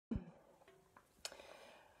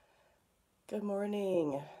Good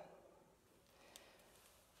morning.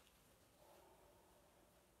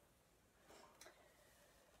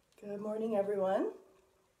 Good morning, everyone.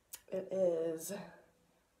 It is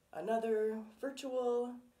another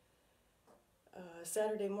virtual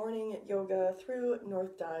Saturday morning yoga through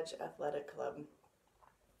North Dodge Athletic Club.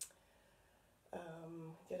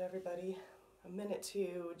 Get everybody a minute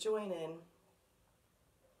to join in.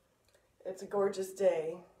 It's a gorgeous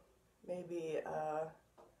day. Maybe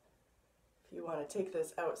if you want to take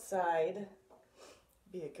this outside,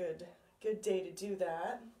 be a good day to do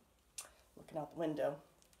that. Looking out the window.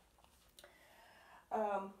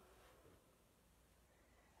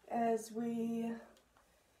 As we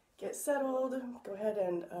get settled, go ahead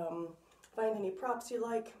and find any props you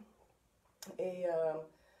like,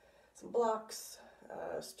 some blocks,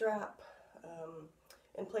 strap.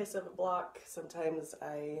 In place of a block, sometimes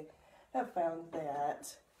I have found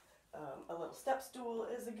that a little step stool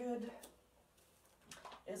is a good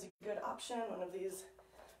option. One of these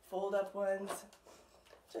fold-up ones,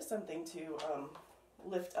 just something to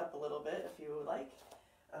lift up a little bit if you would like.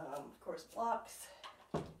 Of course, blocks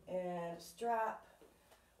and a strap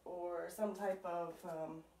or some type of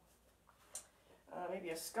maybe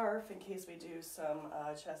a scarf in case we do some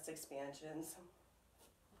chest expansions,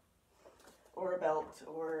 or a belt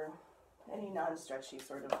or any non-stretchy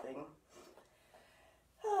sort of thing.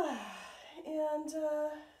 And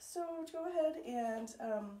so go ahead and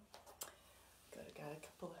got a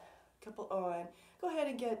couple on. Go ahead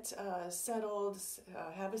and get settled,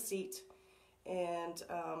 have a seat, and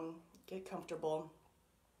get comfortable.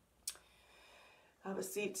 Have a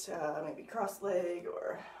seat, maybe cross-leg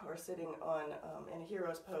or sitting on in a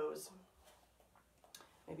hero's pose,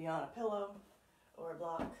 maybe on a pillow or a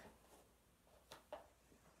block.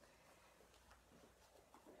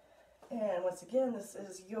 And once again, this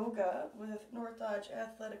is yoga with North Dodge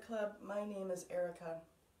Athletic Club. My name is Erika.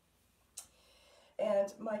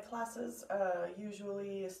 And my classes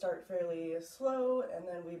usually start fairly slow, and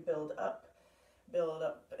then we build up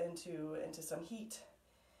into some heat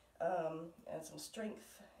and some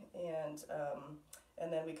strength, and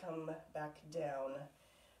then we come back down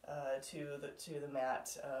to the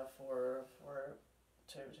mat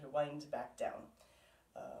to wind back down.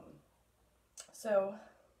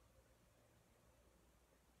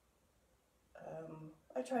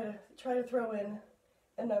 I try to throw in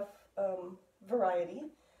enough variety,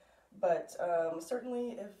 but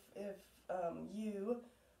certainly if you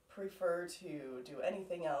prefer to do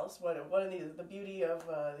anything else, one of the beauty of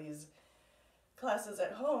these classes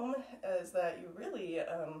at home is that you really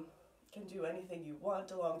can do anything you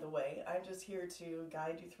want along the way. I'm just here to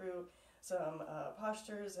guide you through some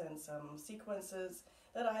postures and some sequences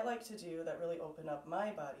that I like to do that really open up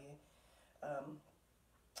my body.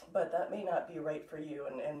 But that may not be right for you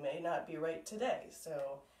and may not be right today.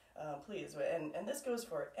 So please, and this goes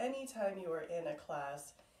for any time you are in a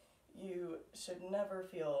class, you should never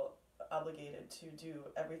feel obligated to do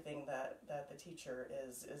everything that the teacher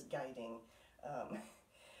is guiding.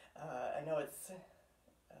 I know it's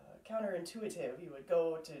counterintuitive. You would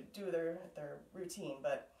go to do their routine,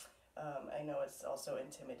 but I know it's also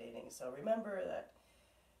intimidating. So remember that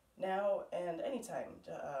now and anytime,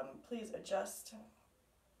 please adjust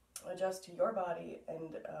to your body,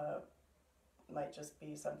 and might just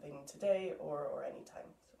be something today or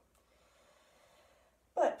anytime. So.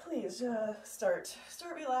 But please start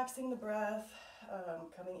relaxing the breath,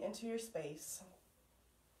 coming into your space.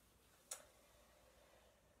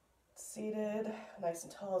 Seated, nice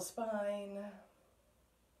and tall spine.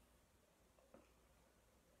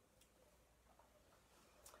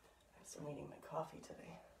 I'm eating my coffee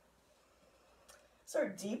today.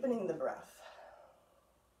 Start deepening the breath.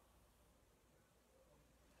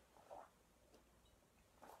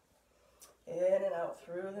 In and out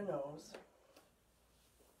through the nose.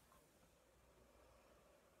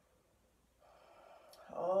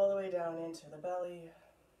 All the way down into the belly.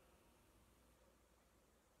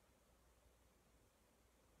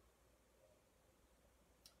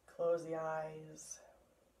 Close the eyes.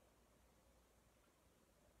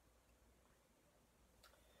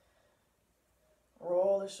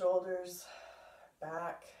 Roll the shoulders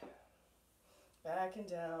back and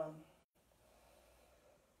down.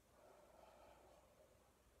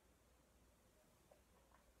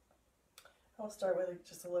 I'll start with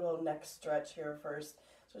just a little neck stretch here first.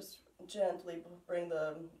 Just gently bring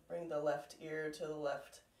the left ear to the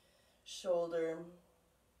left shoulder.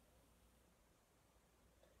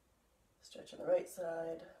 Stretch on the right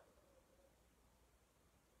side.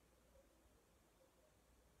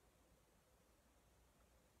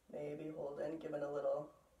 Maybe hold in, give it a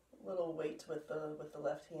little weight with the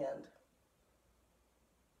left hand.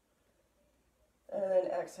 And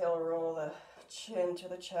then exhale, roll the chin to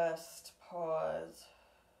the chest, pause.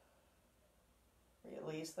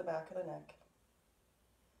 Release the back of the neck.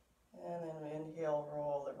 And then inhale,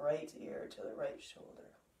 roll the right ear to the right shoulder.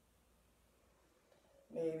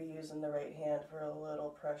 Maybe using the right hand for a little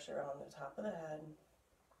pressure on the top of the head.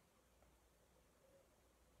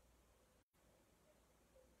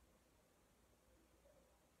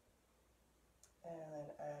 And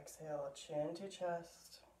then exhale, chin to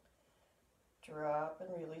chest. Drop and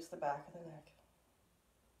release the back of the neck.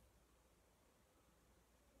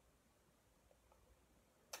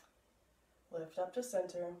 Lift up to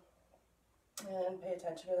center. And pay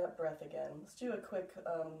attention to that breath again. Let's do a quick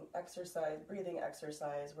breathing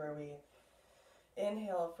exercise where we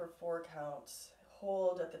inhale for 4 counts,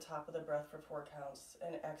 hold at the top of the breath for 4 counts,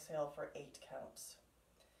 and exhale for 8 counts.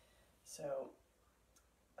 So,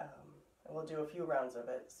 and we'll do a few rounds of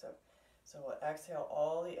it. So we'll exhale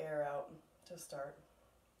all the air out to start,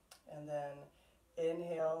 and then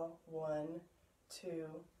inhale 1,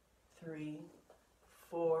 2, 3,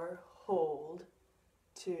 4, hold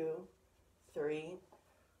 2, 3,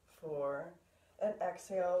 4, and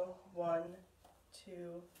exhale 1,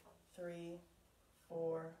 2, 3,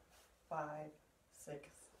 4, 5, 6,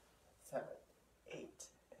 7, 8.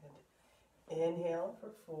 And inhale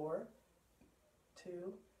for 4,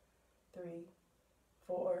 2, 3,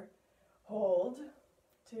 4, hold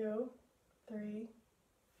 2, 3,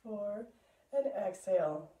 4, and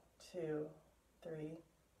exhale 2, 3,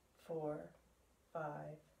 4, 5,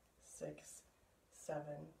 6,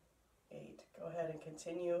 7, 8. Go ahead and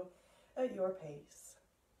continue at your pace.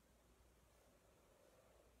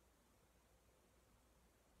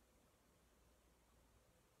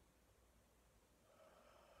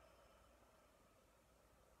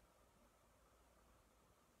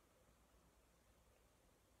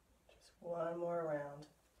 Just one more round.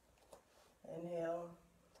 Inhale,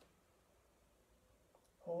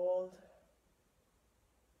 hold,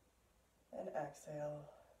 and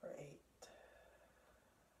exhale for 8.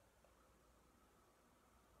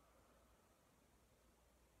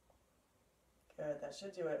 Good, that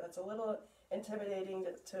should do it. That's a little intimidating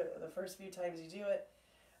to the first few times you do it,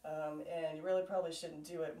 and you really probably shouldn't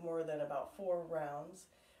do it more than about 4 rounds,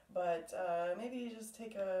 but maybe you just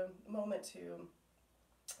take a moment to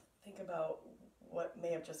think about what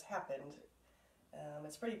may have just happened.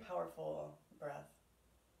 It's a pretty powerful breath.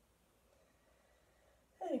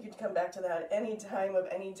 And you can come back to that any time of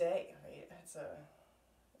any day, right?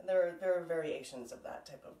 There are variations of that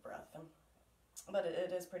type of breath. But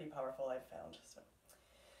it is pretty powerful, I've found.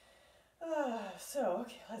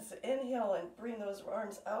 Okay, let's inhale and bring those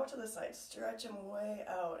arms out to the side. Stretch them way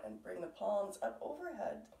out and bring the palms up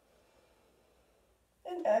overhead.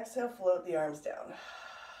 And exhale, float the arms down.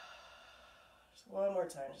 Just one more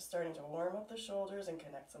time, just starting to warm up the shoulders and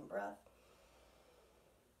connect some breath.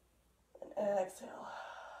 And exhale.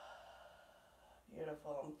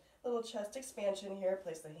 Beautiful. Little chest expansion here.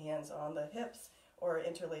 Place the hands on the hips, or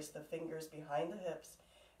interlace the fingers behind the hips,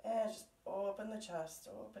 and just open the chest,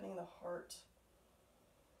 opening the heart.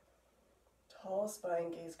 Tall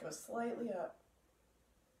spine, gaze goes slightly up,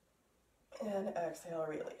 and exhale,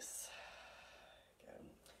 release. Good.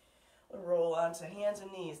 We'll roll onto hands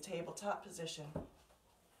and knees, tabletop position.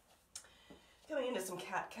 Coming into some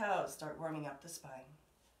cat-cows, start warming up the spine.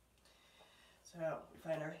 So we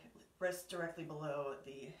find our wrists directly below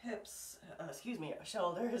the hips,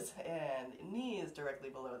 shoulders, and knees directly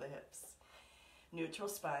below the hips. Neutral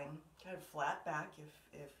spine, kind of flat back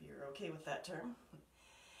if you're okay with that term.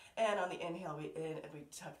 And on the inhale, we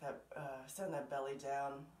tuck that, send that belly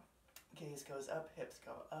down. Gaze goes up, hips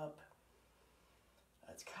go up.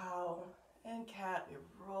 That's cow and cat. We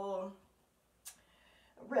roll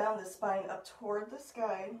around the spine up toward the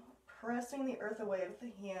sky, pressing the earth away with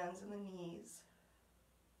the hands and the knees.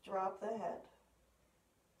 Drop the head.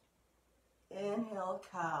 Inhale,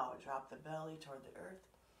 cow. Drop the belly toward the earth.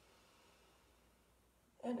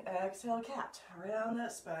 And exhale, cat. Around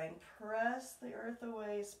that spine. Press the earth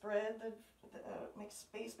away. Spread make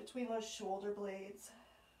space between those shoulder blades.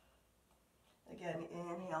 Again,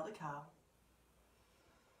 inhale the cow.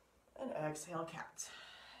 And exhale, cat.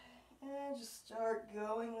 And just start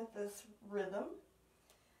going with this rhythm,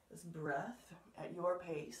 this breath at your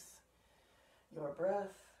pace. Your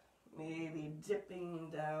breath, maybe dipping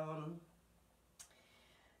down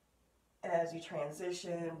as you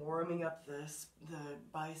transition, warming up the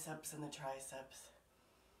biceps and the triceps.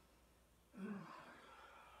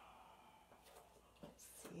 Let's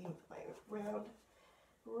see, with my round,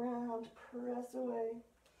 press away.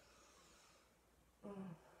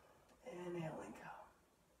 Inhale and go.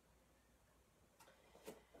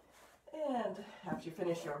 And After you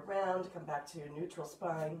finish your round, come back to neutral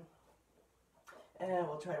spine. And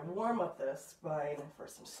we'll try to warm up the spine for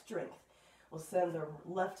some strength. We'll send the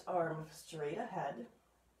left arm straight ahead,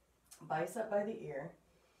 bicep by the ear,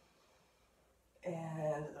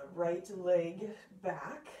 and the right leg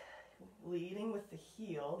back, leading with the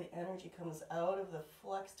heel. The energy comes out of the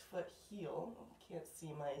flexed foot heel. Can't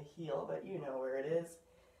see my heel, but you know where it is.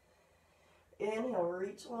 Inhale,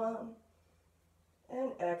 reach long,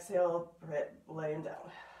 and exhale, laying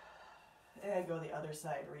down. And go the other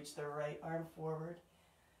side. Reach the right arm forward,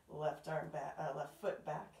 left arm back, left foot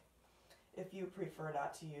back. If you prefer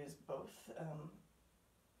not to use both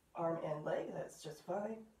arm and leg, that's just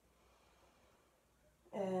fine.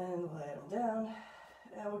 And lay them down.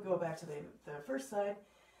 And we'll go back to the first side.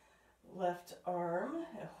 Left arm,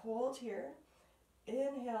 and hold here.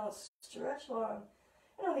 Inhale, stretch long.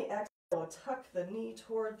 And on the exhale, tuck the knee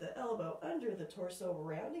toward the elbow, under the torso,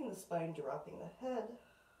 rounding the spine, dropping the head.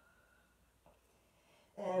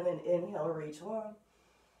 And then inhale, reach long.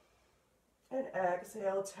 And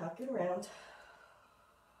exhale, tuck and round.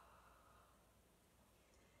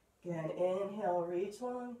 Again, inhale, reach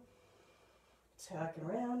long. Tuck and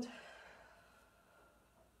round.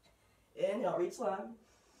 Inhale, reach long.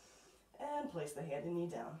 And place the hand and knee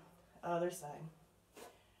down. Other side.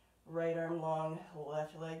 Right arm long,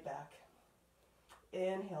 left leg back.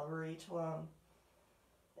 Inhale, reach long.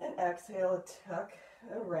 And exhale, tuck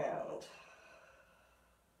around.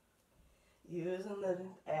 Using the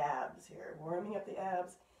abs here, warming up the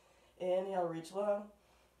abs. Inhale, reach long.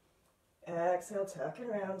 Exhale, tuck and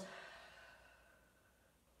round.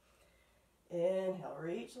 Inhale,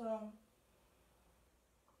 reach long.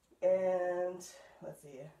 And let's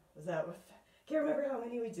see, was that with, can't remember how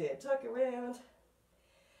many we did. Tuck around.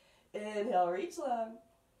 Inhale, reach long.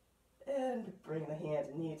 And bring the hand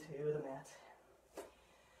and knee to the mat.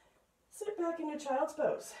 Sit back into child's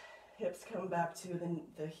pose. Hips come back to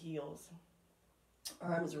the heels.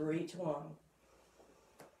 Arms reach long.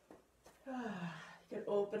 You can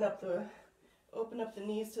open up the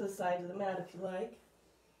knees to the side of the mat if you like.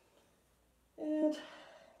 And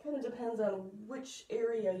kind of depends on which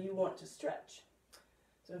area you want to stretch.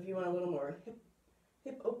 So if you want a little more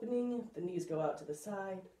hip opening, the knees go out to the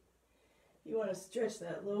side. If you want to stretch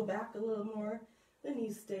that low back a little more, the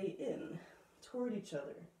knees stay in toward each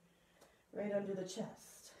other, right under the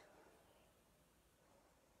chest.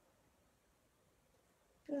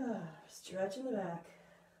 Stretch in the back.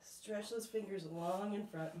 Stretch those fingers long in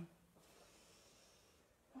front.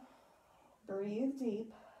 Breathe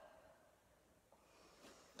deep.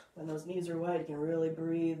 When those knees are wide, you can really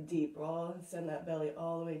breathe deep. Send that belly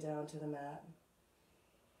all the way down to the mat.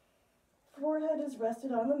 Forehead is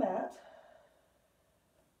rested on the mat.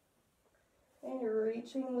 And you're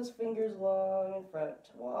reaching those fingers long in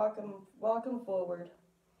front. Walk them forward.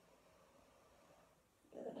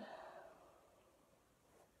 Good.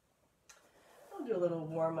 I'll do a little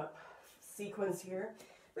warm-up sequence here.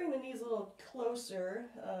 Bring the knees a little closer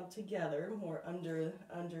together, more under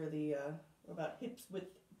the, about hips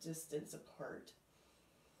width distance apart.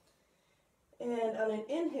 And on an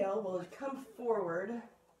inhale, we'll come forward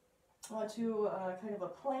onto kind of a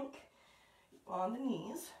plank on the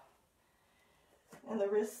knees. And the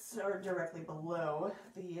wrists are directly below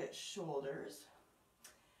the shoulders.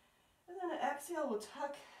 And then an exhale, we'll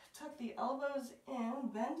tuck the elbows in,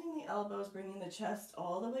 bending the elbows, bringing the chest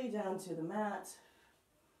all the way down to the mat.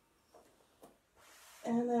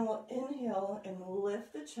 And then we'll inhale and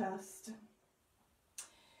lift the chest.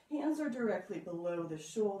 Hands are directly below the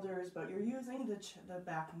shoulders, but you're using the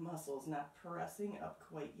back muscles, not pressing up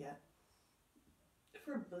quite yet.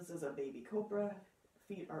 This is a baby cobra.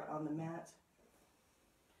 Feet are on the mat.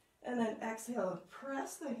 And then exhale,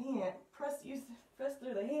 press through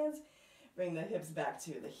the hands. Bring the hips back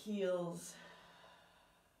to the heels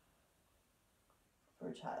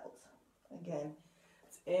for child's. Again,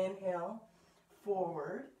 it's inhale,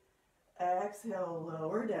 forward. Exhale,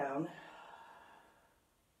 lower down.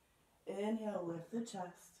 Inhale, lift the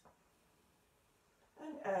chest.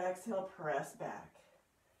 And exhale, press back.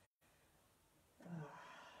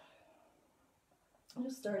 I'm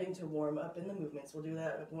just starting to warm up in the movements. We'll do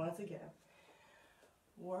that once again.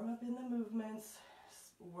 Warm up in the movements.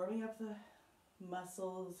 Warming up the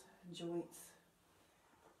muscles, joints.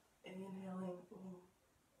 Inhaling.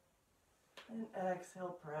 And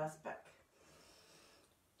exhale, press back.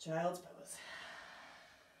 Child's pose.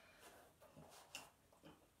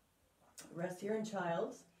 Rest here in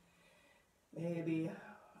child's. Maybe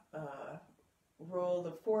roll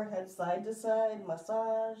the forehead side to side,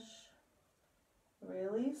 massage.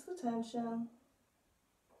 Release the tension.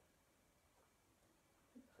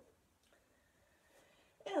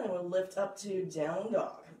 And then we'll lift up to down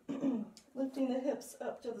dog. Lifting the hips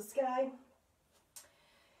up to the sky,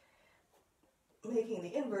 making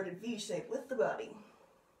the inverted V shape with the body.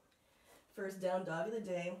 First down dog of the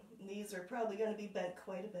day. Knees are probably going to be bent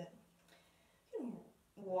quite a bit. You can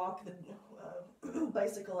walk the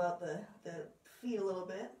bicycle out the feet a little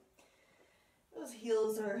bit. Those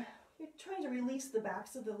heels are, you're trying to release the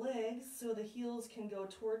backs of the legs so the heels can go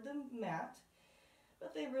toward the mat,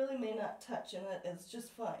 but they really may not touch, and that is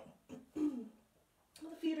just fine.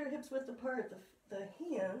 The feet are hips width apart. The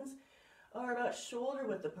hands are about shoulder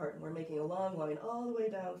width apart, and we're making a long line all the way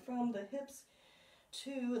down from the hips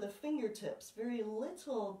to the fingertips. Very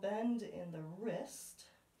little bend in the wrist.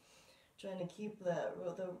 Trying to keep the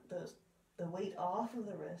weight off of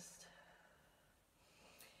the wrist.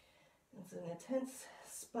 It's an intense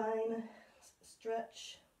spine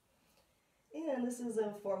stretch, and this is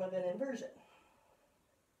a form of an inversion.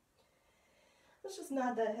 Let's just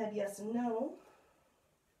nod that head yes and no.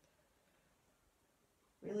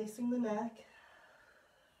 Releasing the neck.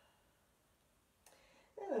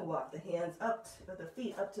 And then walk the hands up, or the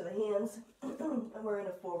feet up to the hands, and we're in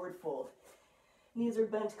a forward fold. Knees are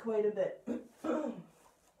bent quite a bit.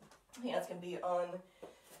 Hands can be on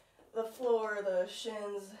the floor, the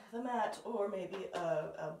shins, the mat, or maybe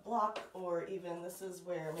a block, or even this is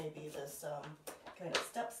where maybe this kind of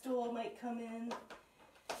step stool might come in.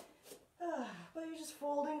 But you're just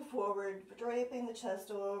folding forward, draping the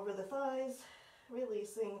chest over the thighs,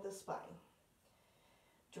 releasing the spine.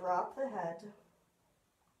 Drop the head.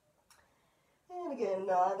 And again,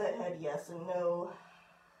 nod that head yes and no.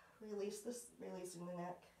 Releasing the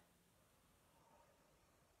neck.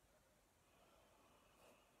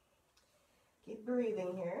 Keep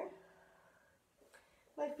breathing here.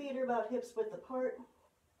 My feet are about hips width apart.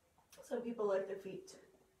 Some people like their feet,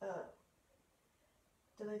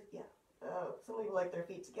 some people like their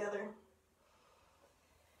feet together.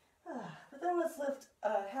 But then let's lift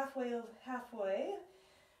halfway.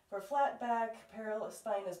 For flat back,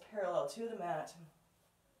 spine is parallel to the mat.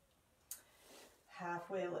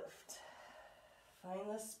 Halfway lift. Find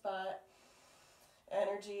the spot.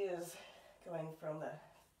 Energy is going from the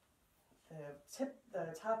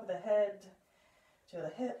top of the head to the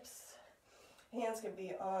hips. Hands can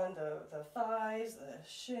be on the thighs, the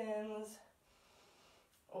shins,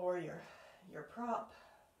 or your prop.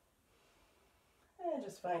 And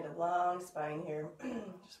just find a long spine here.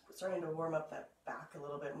 Just starting to warm up that back a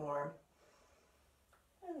little bit more.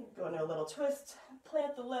 And go into a little twist.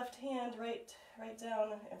 Plant the left hand right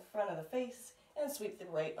down in front of the face and sweep the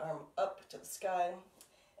right arm up to the sky.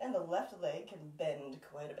 And the left leg can bend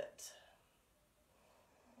quite a bit.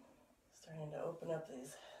 Starting to open up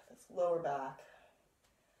this lower back.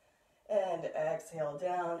 And exhale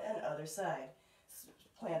down and other side.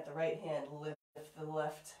 Plant the right hand, lift the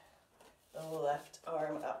left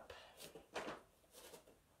arm up.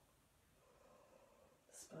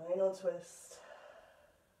 Spinal twist.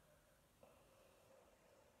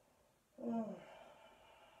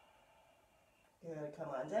 Good, come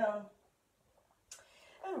on down.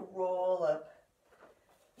 And roll up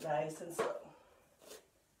nice and slow.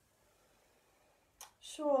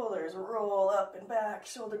 Shoulders roll up and back,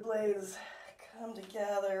 shoulder blades come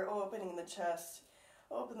together, opening the chest.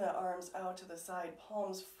 Open the arms out to the side,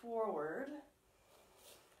 palms forward.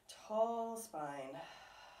 Tall spine.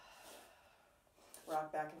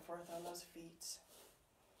 Rock back and forth on those feet.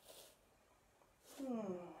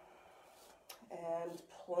 And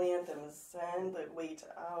plant them. Send the weight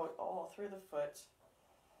out all through the foot.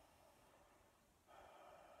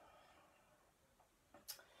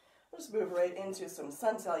 We'll just move right into some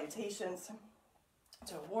sun salutations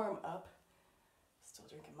to warm up. Still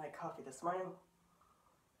drinking my coffee this morning.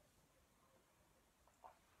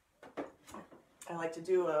 I like to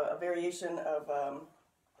do a variation of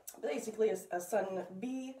basically a sun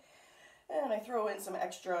B, and I throw in some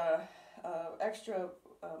extra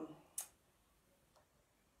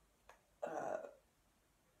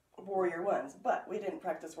warrior ones, but we didn't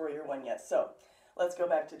practice warrior one yet, so let's go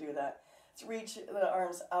back to do that. Let's reach the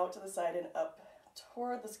arms out to the side and up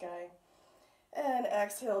toward the sky, and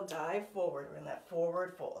exhale, dive forward. We're in that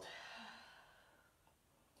forward fold.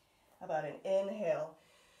 How about an inhale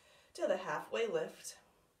to the halfway lift,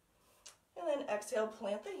 and then exhale,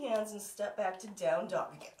 plant the hands and step back to down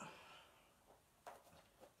dog again.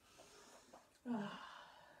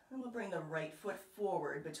 And we'll bring the right foot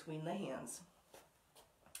forward between the hands.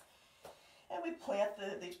 And we plant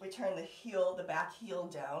we turn the back heel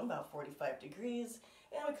down about 45 degrees,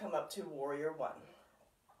 and we come up to warrior one.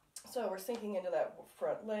 So we're sinking into that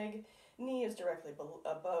front leg, knee is directly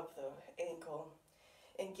above the ankle,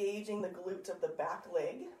 engaging the glute of the back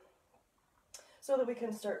leg so that we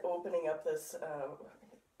can start opening up this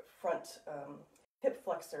front hip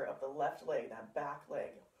flexor of the left leg, that back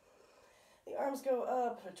leg. The arms go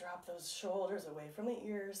up, drop those shoulders away from the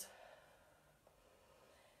ears,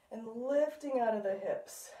 and lifting out of the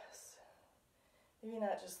hips. Maybe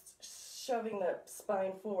not just shoving the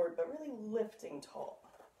spine forward, but really lifting tall.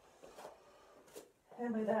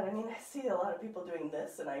 And by that, I mean, I see a lot of people doing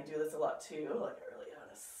this, and I do this a lot too. Like, I really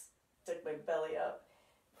want to stick my belly up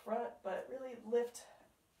front, but really lift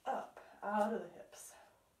up out of the hips.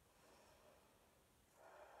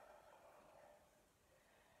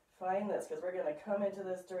 Find this, because we're going to come into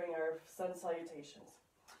this during our sun salutations.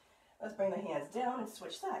 Let's bring the hands down and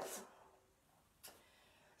switch sides.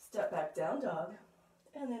 Step back, down dog,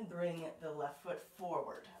 and then bring the left foot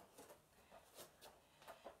forward.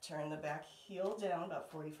 Turn the back heel down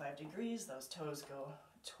about 45 degrees. Those toes go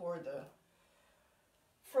toward the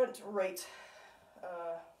front right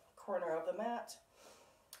corner of the mat.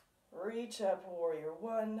 Reach up, warrior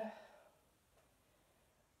one.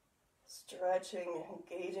 Stretching,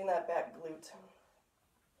 engaging that back glute.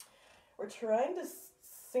 We're trying to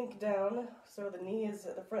sink down so the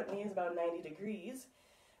front knee is about 90 degrees,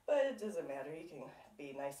 but it doesn't matter. You can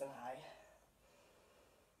be nice and high.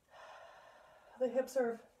 The hips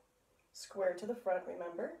are square to the front,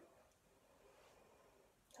 remember?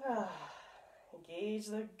 Engage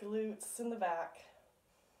the glutes in the back.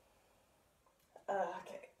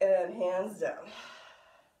 Okay, and hands down.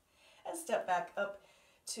 And step back up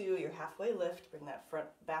to your halfway lift. Bring that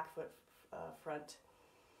back foot front.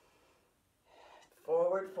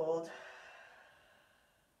 Forward fold.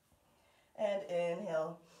 And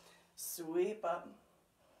inhale, sweep up.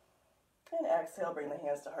 And exhale, bring the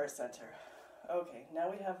hands to heart center. Okay, now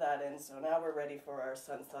we have that in, so now we're ready for our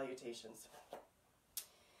sun salutations.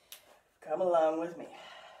 Come along with me.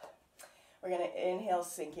 We're going to inhale,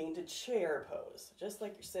 sinking to chair pose, just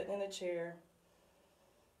like you're sitting in a chair.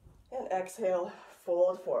 And exhale,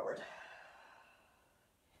 fold forward.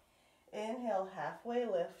 Inhale, halfway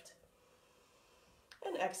lift.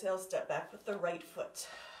 And exhale, step back with the right foot.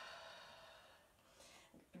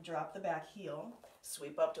 Drop the back heel,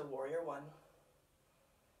 sweep up to warrior one.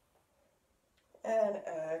 And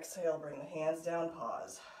exhale, bring the hands down,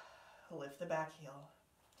 pause. Lift the back heel.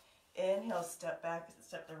 Inhale, step back,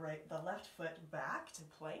 step the left foot back to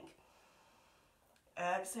plank.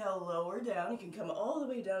 Exhale, lower down. You can come all the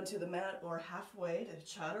way down to the mat or halfway to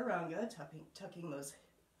chaturanga, tucking those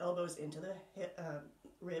elbows into the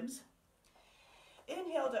ribs.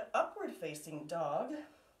 Inhale to upward facing dog.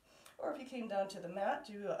 Or if you came down to the mat,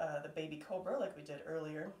 do the baby cobra like we did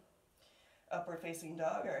earlier. Upward facing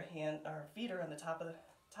dog, our feet are on the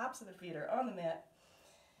tops of the feet are on the mat.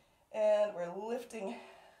 And we're lifting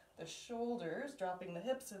the shoulders, dropping the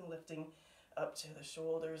hips and lifting up to the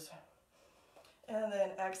shoulders. And then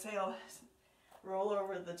exhale, roll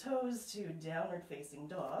over the toes to downward facing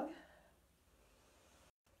dog.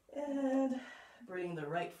 And bring the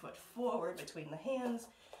right foot forward between the hands.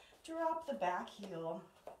 Drop the back heel.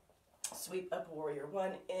 Sweep up warrior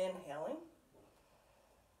one, inhaling.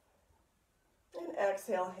 And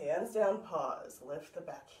exhale, hands down, pause. Lift the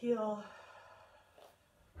back heel.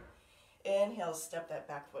 Inhale, step that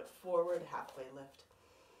back foot forward, halfway lift.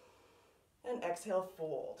 And exhale,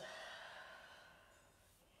 fold.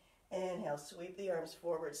 Inhale, sweep the arms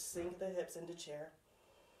forward, sink the hips into chair.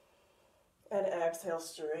 And exhale,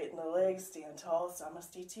 straighten the legs, stand tall,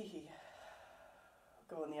 samastitihi.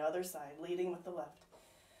 Go on the other side, leading with the left.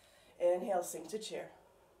 Inhale, sink to chair.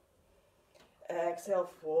 Exhale,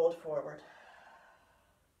 fold forward.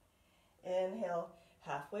 Inhale,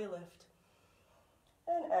 halfway lift.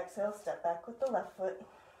 And exhale, step back with the left foot.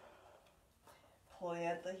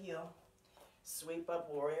 Plant the heel. Sweep up,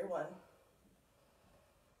 warrior one.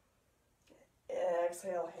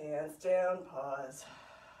 Exhale, hands down, pause.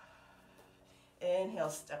 Inhale,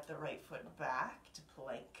 step the right foot back to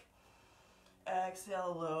plank.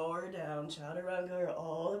 Exhale, lower down, chaturanga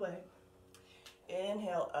all the way.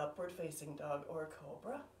 Inhale, upward facing dog or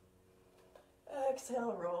cobra.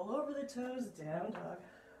 Exhale, roll over the toes, down dog.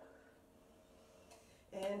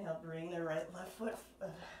 Inhale, bring the left foot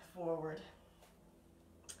forward.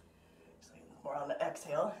 So more on the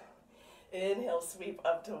exhale. Inhale, sweep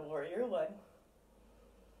up to warrior one.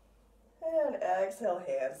 And exhale,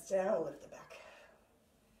 hands down, lift the back.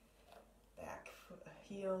 Back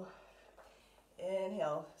heel.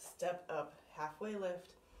 Inhale, step up, halfway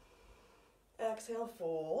lift. Exhale,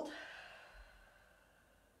 fold.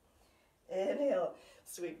 Inhale,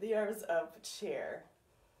 sweep the arms up, chair.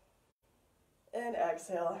 And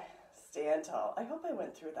exhale, stand tall. I hope I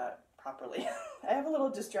went through that properly. I have a little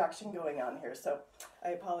distraction going on here, so I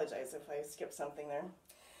apologize if I skip something there.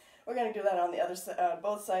 We're going to do that on the other side,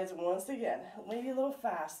 both sides once again, maybe a little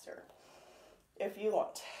faster if you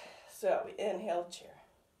want. So we inhale, chair.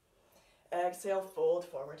 Exhale, fold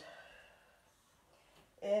forward.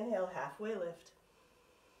 Inhale, halfway lift.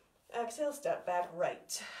 Exhale, step back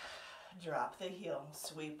right. Drop the heel,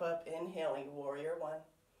 sweep up, inhaling, warrior one.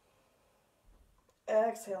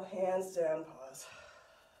 Exhale, hands down, pause.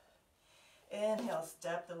 Inhale,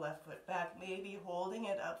 step the left foot back, maybe holding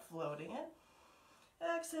it up, floating it.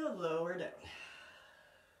 Exhale, lower down.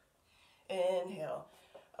 Inhale,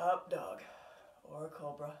 up dog or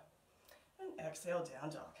cobra. And exhale, down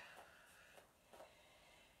dog.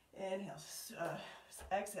 Inhale,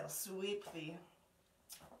 exhale, sweep the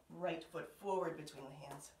right foot forward between the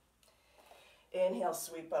hands. Inhale,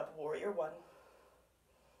 sweep up, warrior one.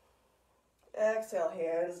 Exhale,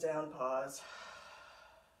 hands down, pause.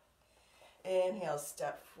 Inhale,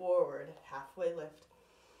 step forward, halfway lift.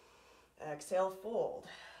 Exhale, fold.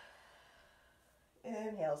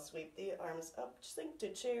 Inhale, sweep the arms up, sink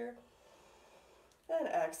to chair. And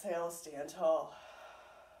exhale, stand tall.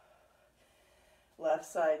 Left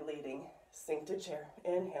side leading, sink to chair.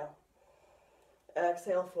 Inhale.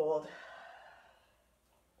 Exhale, fold.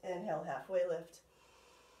 Inhale, halfway lift.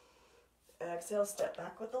 Exhale, step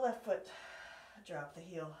back with the left foot. Drop the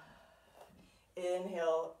heel.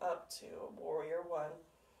 Inhale, up to warrior one.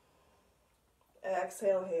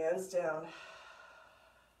 Exhale, hands down.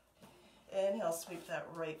 Inhale, sweep that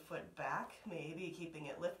right foot back, maybe keeping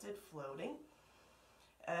it lifted, floating.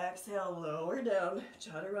 Exhale, lower down,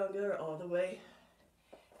 chaturanga all the way.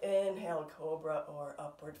 Inhale, cobra or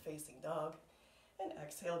upward facing dog. And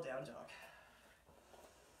exhale, down dog.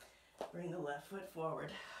 Bring the left foot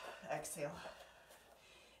forward. Exhale.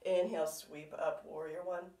 Inhale, sweep up, warrior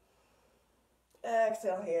one.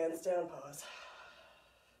 Exhale, hands down, pause.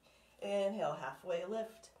 Inhale, halfway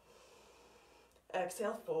lift.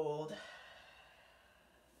 Exhale, fold.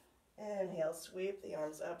 Inhale, sweep the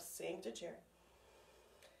arms up, sink to chair.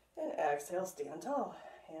 And exhale, stand tall.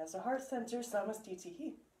 Hands to heart center,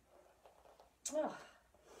 samastitihi. Ah.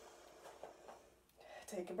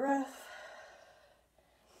 Take a breath.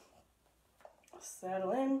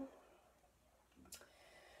 Settle in.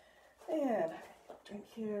 And drink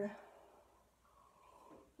here.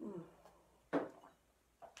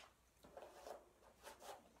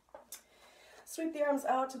 Sweep the arms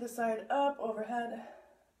out to the side, up, overhead.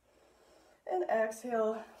 And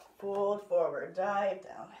exhale, fold forward, dive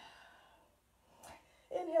down.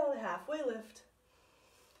 Inhale, halfway lift.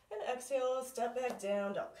 And exhale, step back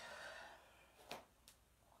down dog.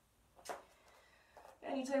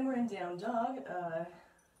 Anytime we're in down dog,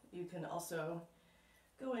 you can also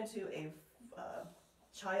go into a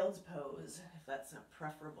child's pose if that's a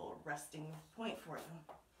preferable resting point for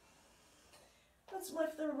you. Let's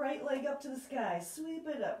lift the right leg up to the sky. Sweep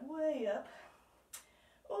it up, way up.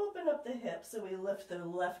 Open up the hip so we lift the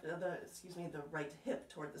the right hip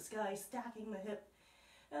toward the sky, stacking the hip.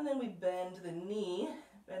 And then we bend the knee,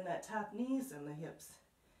 bend that top knees and the hips.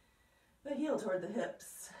 The heel toward the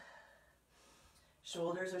hips.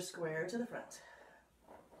 Shoulders are square to the front.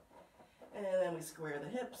 And then we square the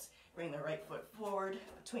hips, bring the right foot forward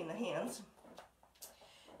between the hands.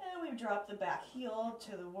 And we drop the back heel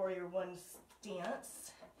to the warrior one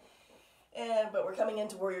stance. But we're coming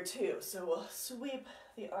into warrior two, so we'll sweep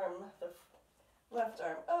the left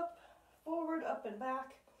arm up, forward, up and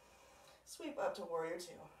back. Sweep up to warrior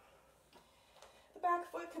two. The back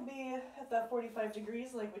foot could be at that 45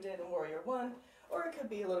 degrees like we did in warrior one, or it could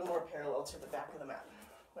be a little more parallel to the back of the mat,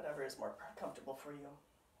 whatever is more comfortable for you.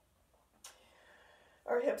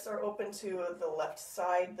 Our hips are open to the left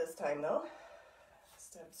side this time though.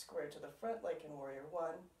 Step square to the front like in warrior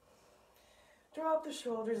one. Drop the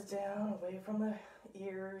shoulders down away from the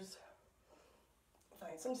ears.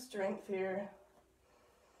 Find some strength here.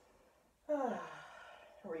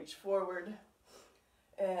 Reach forward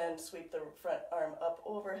and sweep the front arm up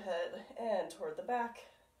overhead and toward the back.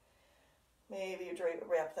 Maybe you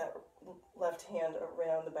wrap that left hand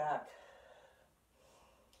around the back.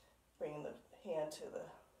 Bring the hand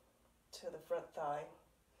to the front thigh.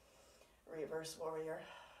 Reverse warrior.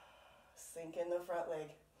 Sink in the front leg.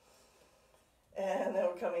 And then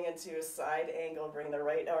we're coming into a side angle. Bring the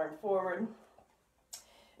right arm forward.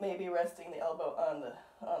 Maybe resting the elbow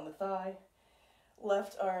on the thigh.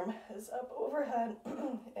 Left arm is up overhead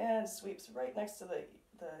and sweeps right next to the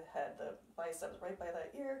head, the biceps right by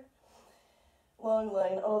that ear. Long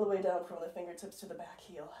line all the way down from the fingertips to the back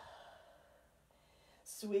heel.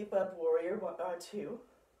 Sweep up warrior two.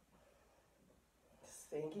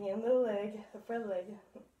 Sinking in the leg, the front leg.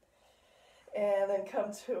 And then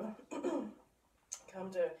come to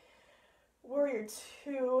come to warrior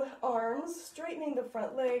two, arms, straightening the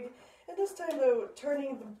front leg, and this time though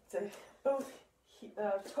turning both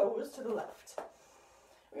toes to the left.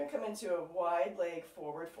 We're going to come into a wide leg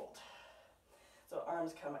forward fold. So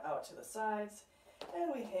arms come out to the sides,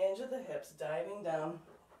 and we hinge at the hips, diving down.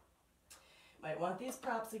 Might want these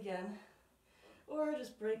props again, or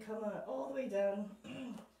just come on all the way down,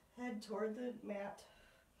 head toward the mat,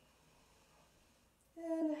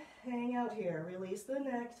 and hang out here. Release the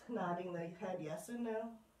neck, nodding the head yes and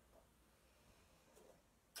no.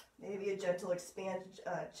 Maybe a gentle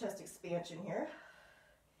chest expansion here.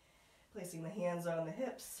 Placing the hands on the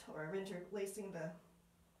hips or interlacing the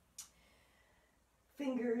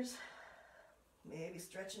fingers. Maybe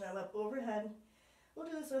stretching them up overhead. We'll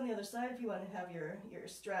do this on the other side if you want to have your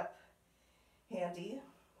strap handy.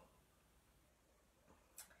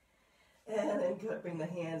 And then bring the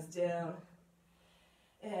hands down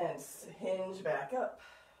and hinge back up.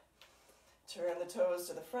 Turn the toes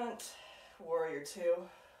to the front, warrior two.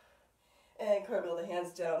 And cartwheel the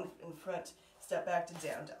hands down in front, step back to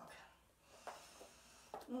down dog.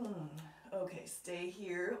 Okay, stay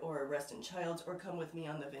here or rest in child's or come with me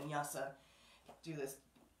on the vinyasa. Do this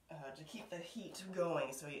to keep the heat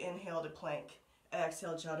going. So you inhale to plank,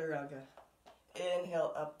 exhale chaturanga,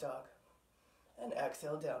 inhale up dog, and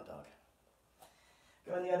exhale down dog.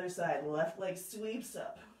 Go on the other side, left leg sweeps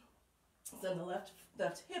up. Send the left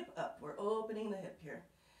hip up. We're opening the hip here.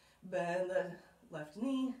 Bend the left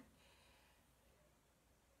knee,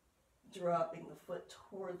 dropping the foot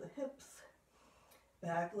toward the hips.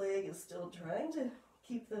 Back leg is still trying to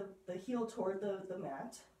keep the heel toward the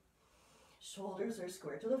mat. Shoulders are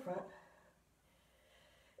square to the front.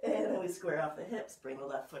 And then we square off the hips, bring the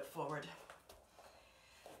left foot forward.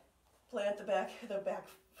 Plant the back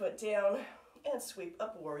foot down and sweep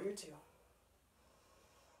up warrior two.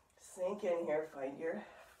 Sink in here,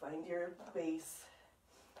 find your base,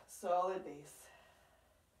 solid base.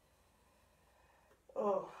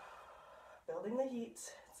 Oh, building the heat,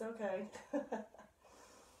 it's okay.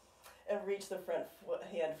 And reach the front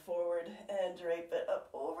hand forward and drape it up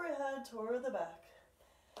overhead toward the back.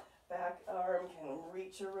 Back arm can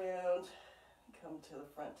reach around, come to the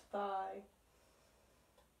front thigh.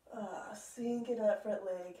 Sink into that front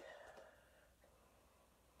leg.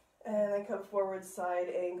 And then come forward, side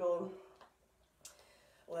angle.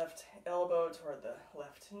 Left elbow toward the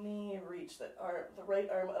left knee. Reach the right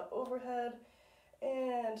arm up overhead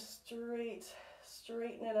and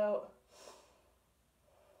straighten it out.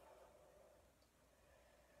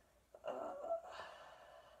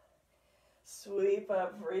 Sweep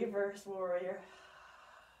up, reverse warrior.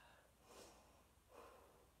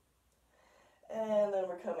 And then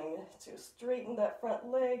we're coming to straighten that front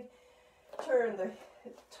leg. Turn the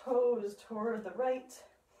toes toward the right.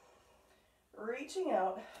 Reaching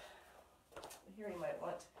out. Here you might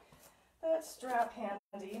want that strap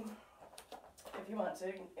handy if you want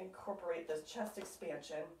to incorporate this chest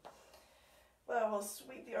expansion. But we'll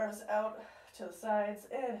sweep the arms out to the sides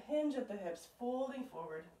and hinge at the hips, folding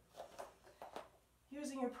forward.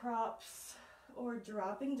 Using your props or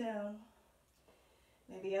dropping down.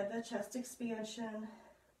 Maybe add the chest expansion.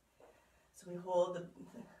 So we you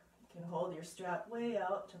can hold your strap way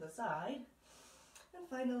out to the side and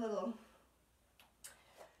find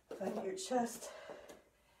your chest,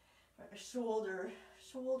 or shoulder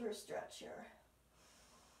stretch here.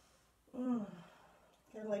 Kind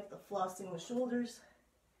of like the flossing the shoulders.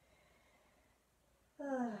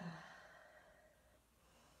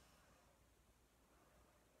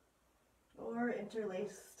 Or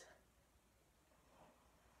interlaced.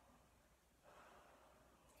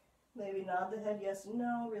 Maybe nod the head yes and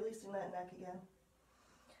no, releasing that neck again.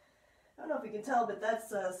 I don't know if you can tell, but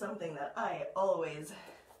that's something that I always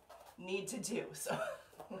need to do. So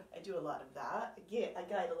I do a lot of that. I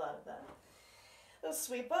guide a lot of that. Let's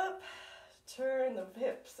sweep up, turn the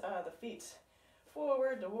hips, the feet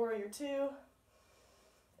forward to warrior two,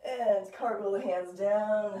 and cartwheel the hands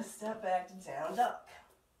down, step back to down dog.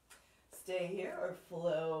 Stay here or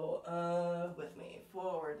flow with me.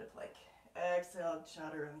 Forward to plank. Exhale,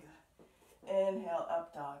 chaturanga. Inhale,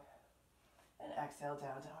 up dog. And exhale,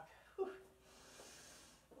 down dog.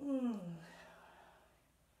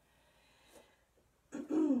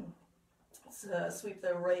 Let's sweep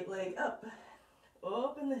the right leg up.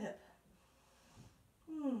 Open the hip.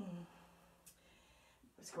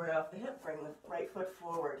 Square off the hip, bring the right foot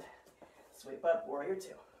forward. Sweep up, warrior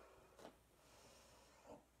two.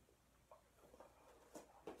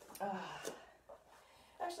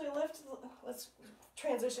 Actually, let's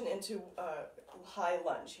transition into high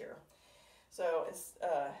lunge here. So it's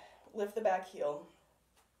lift the back heel.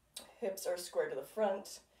 Hips are square to the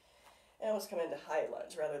front. And let's come into high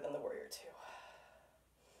lunge rather than the warrior two.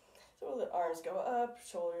 So we'll let arms go up,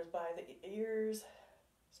 shoulders by the ears.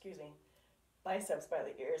 Excuse me, biceps by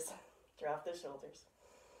the ears. Drop the shoulders.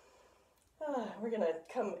 We're going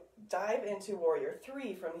to dive into warrior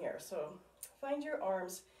three from here. So find your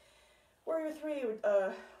arms. Warrior three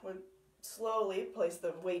would slowly place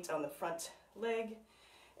the weight on the front leg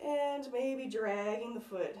and maybe dragging the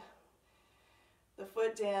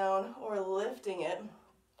foot down or lifting it.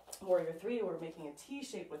 Warrior three, we're making a T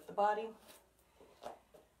shape with the body.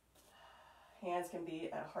 Hands can be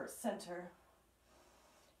at heart center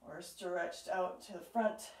or stretched out to the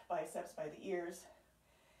front, biceps by the ears.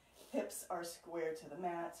 Hips are square to the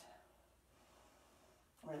mat.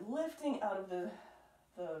 We're lifting out of the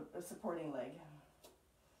supporting leg.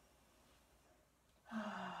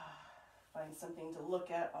 Find something to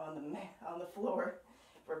look at on the floor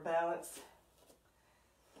for balance.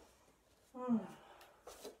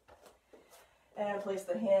 And place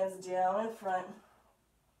the hands down in front,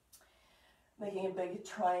 making a big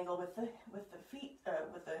triangle with the feet,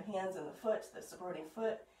 with the hands and the foot, the supporting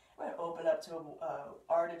foot. We're going to open up to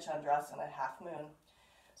a Ardha Chandrasana, half moon.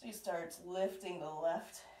 So you start lifting the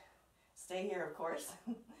left. Stay here, of course,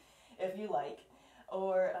 if you like.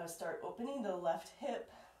 Or start opening the left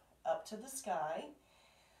hip up to the sky,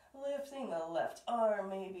 lifting the left arm,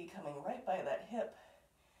 maybe coming right by that hip.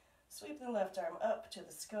 Sweep the left arm up to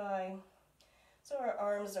the sky. So our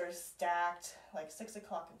arms are stacked like 6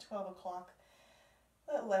 o'clock and 12 o'clock.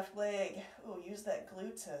 That left leg, use that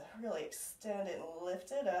glute to really extend it and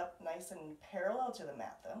lift it up, nice and parallel to the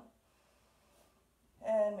mat though.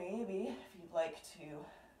 And maybe if you'd like to,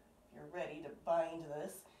 if you're ready to bind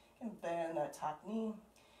this, you can bend that top knee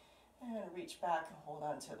and reach back and hold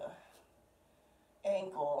on to the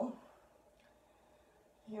ankle.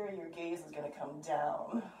 Here your gaze is going to come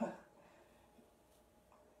down.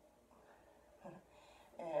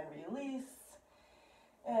 And release.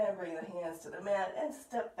 And bring the hands to the mat and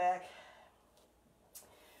step back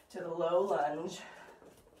to the low lunge.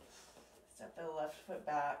 Step the left foot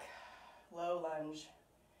back, low lunge.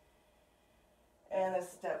 And then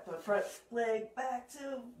step the front leg back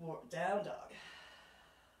to down dog.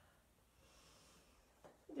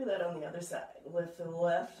 Do that on the other side. Lift the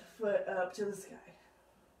left foot up to the sky.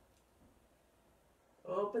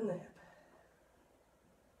 Open the hip.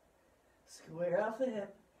 Square off the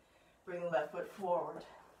hip. Bring the left foot forward.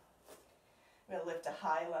 I'm going to lift a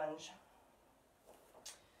high lunge.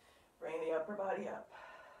 Bring the upper body up.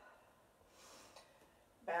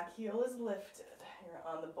 Back heel is lifted. You're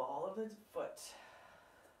on the ball of the foot.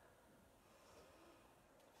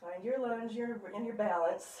 Find your lunge and your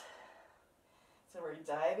balance. So we're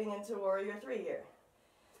diving into warrior three here.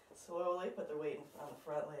 Slowly put the weight on the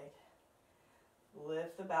front leg.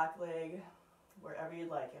 Lift the back leg wherever you'd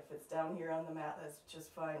like. If it's down here on the mat, that's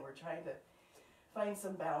just fine. We're trying to find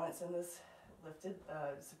some balance in this lifted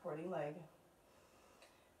supporting leg.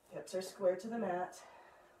 Hips are square to the mat.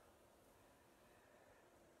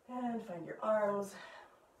 And find your arms.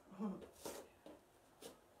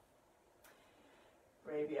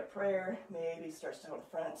 Maybe a prayer, maybe stretched out in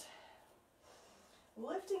front.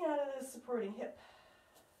 Lifting out of the supporting hip.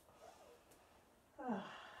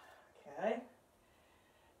 Okay.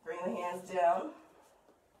 Bring the hands down.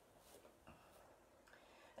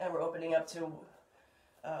 And we're opening up to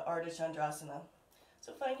Ardha Chandrasana.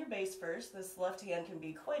 So find your base first. This left hand can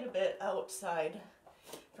be quite a bit outside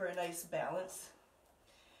for a nice balance.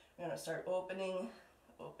 We're going to start opening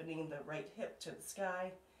the right hip to the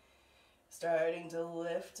sky. Starting to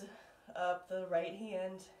lift up the right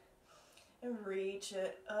hand and reach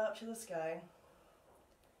it up to the sky.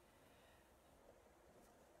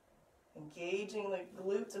 Engaging the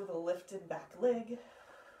glutes of the lifted back leg.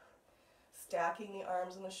 Stacking the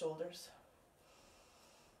arms and the shoulders.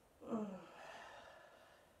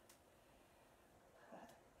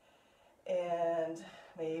 And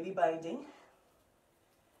maybe binding.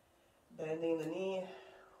 Bending the knee,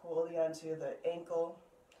 holding onto the ankle.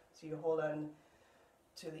 So you hold on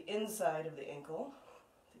to the inside of the ankle,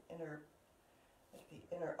 the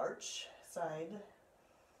inner arch side.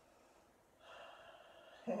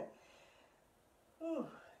 You'd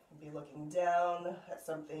be looking down at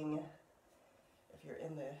something if you're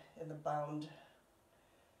in the bound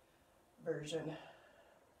version.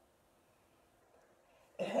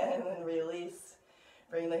 And then release.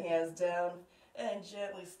 Bring the hands down and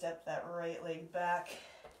gently step that right leg back.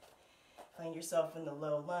 Find yourself in the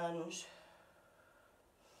low lunge.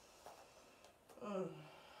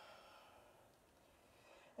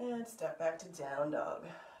 And step back to down dog.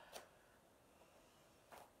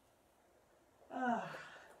 Ah,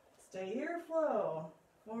 stay here, flow.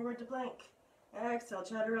 Forward to plank. Exhale,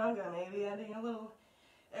 chaturanga, maybe adding a little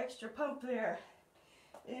extra pump there.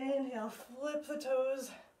 Inhale, flip the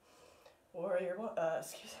toes. Warrior one,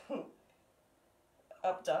 excuse me.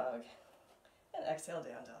 Up dog. And exhale,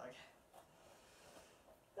 down dog.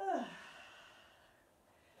 Ah.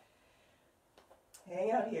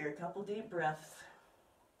 Hang out here, a couple deep breaths.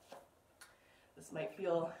 This might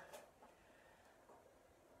feel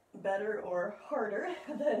better or harder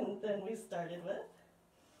than we started with.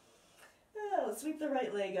 Let's sweep the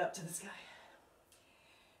right leg up to the sky.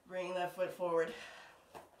 Bring that foot forward.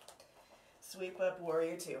 Sweep up,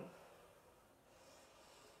 warrior two.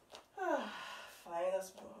 Find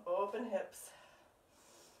those open hips.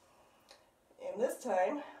 And this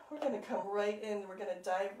time, we're going to come right in. We're going to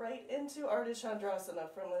dive right into Ardha Chandrasana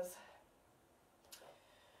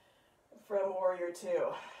from warrior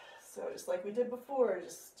two. So just like we did before,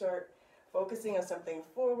 just start focusing on something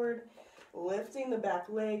forward, lifting the back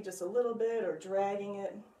leg just a little bit or dragging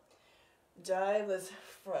it. Dive this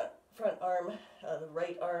front arm, the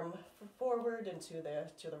right arm forward and to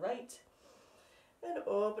the right. And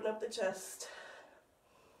open up the chest.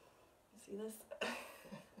 You see this?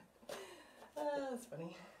 That's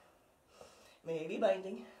funny. Maybe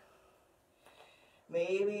binding.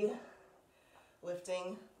 Maybe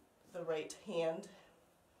lifting the right hand.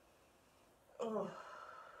 Oh.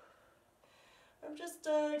 Or just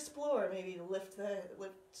explore. Maybe lift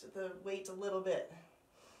the weight a little bit.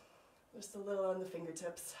 Just a little on the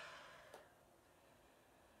fingertips.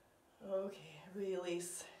 Okay,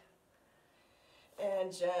 release.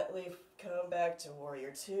 And gently come back to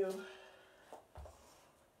warrior two.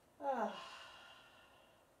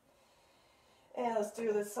 And let's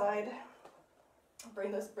do this side.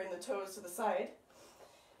 Bring the toes to the side,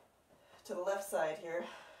 to the left side here.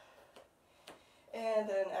 And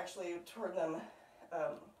then actually turn them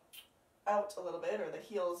out a little bit, or the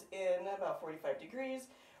heels in about 45 degrees,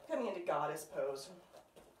 coming into goddess pose.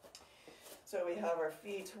 So we have our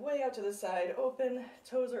feet way out to the side, open,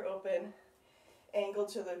 toes are open, angled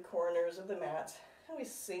to the corners of the mat, and we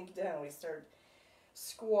sink down. We start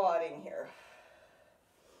squatting here.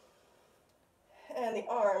 And the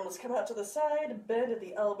arms come out to the side, bend at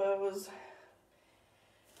the elbows,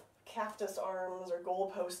 cactus arms or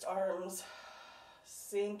goalpost arms,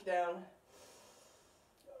 sink down,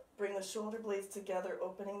 bring the shoulder blades together,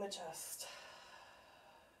 opening the chest.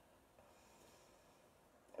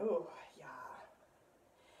 Ooh, yeah.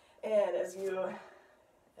 And as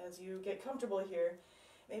you get comfortable here,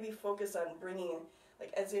 maybe focus on bringing,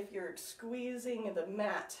 like as if you're squeezing the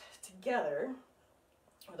mat together,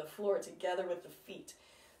 or the floor together with the feet.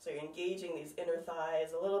 So you're engaging these inner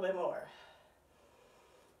thighs a little bit more.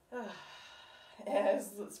 And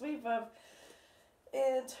sweep up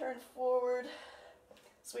and turn forward.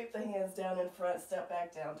 Sweep the hands down in front, step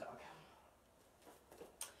back, down dog.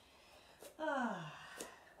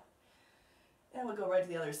 And we'll go right to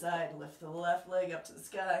the other side. Lift the left leg up to the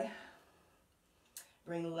sky.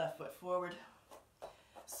 Bring the left foot forward.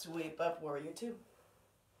 Sweep up, warrior two.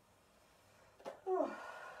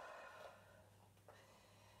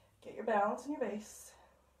 Get your balance in your base.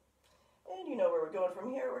 And you know where we're going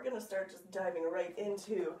from here. We're going to start just diving right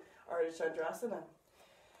into Ardha Chandrasana.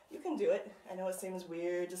 You can do it. I know it seems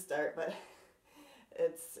weird to start, but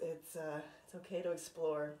it's okay to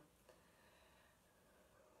explore.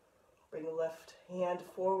 Bring the left hand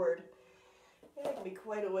forward. And it can be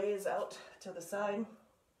quite a ways out to the side.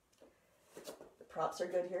 The props are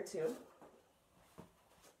good here too.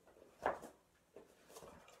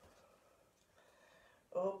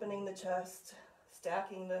 Opening the chest,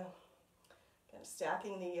 stacking the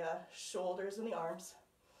shoulders and the arms.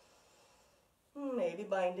 Maybe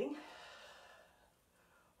binding.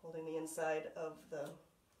 Holding the inside of the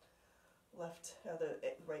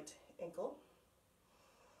right ankle.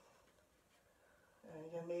 And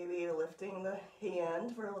again, maybe lifting the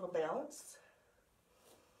hand for a little balance.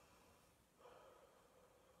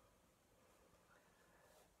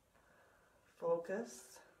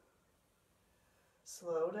 Focus.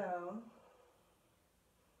 Slow down.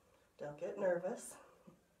 Don't get nervous.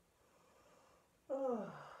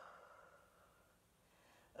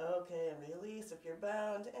 Okay, release if you're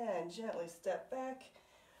bound, and gently step back.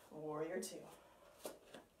 Warrior two.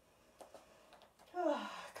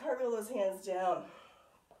 Cartwheel those hands down.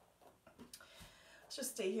 Let's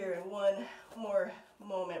just stay here in one more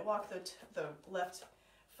moment. Walk the left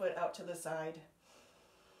foot out to the side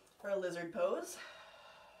for a lizard pose.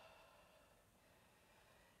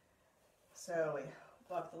 So we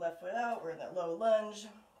walk the left foot out, we're in that low lunge.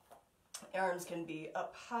 Arms can be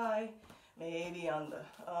up high, maybe on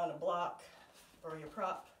a block. for your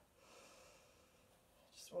prop.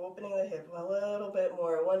 Just opening the hip a little bit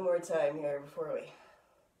more, one more time here before we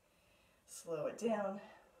slow it down.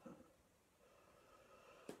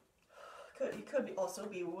 You could also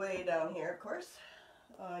be way down here, of course,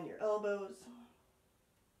 on your elbows.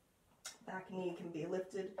 Back knee can be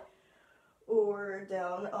lifted or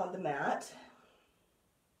down on the mat.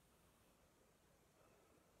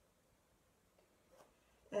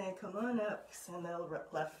 And come on up, send the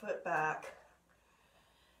left foot back.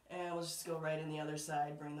 And we'll just go right in the other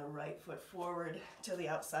side. Bring the right foot forward to the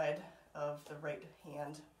outside of the right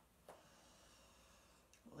hand.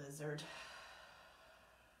 Lizard.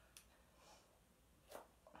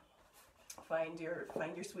 Find your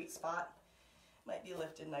sweet spot. Might be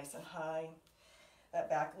lifted nice and high. That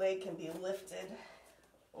back leg can be lifted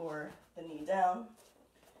or the knee down.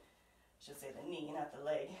 I should say the knee, not the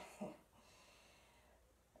leg.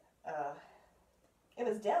 If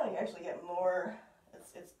it's down, you actually get more.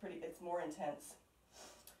 It's more intense.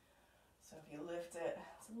 So if you lift it,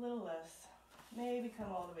 it's a little less. Maybe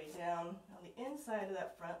come all the way down on the inside of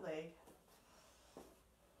that front leg.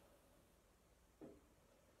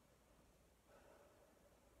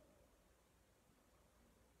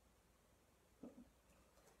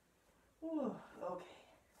 Ooh, okay.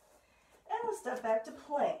 And we'll step back to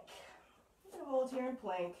plank. Hold here in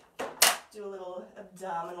plank. Do a little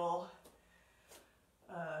abdominal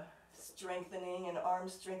strengthening and arm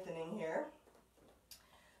strengthening here.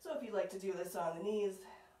 So if you'd like to do this on the knees,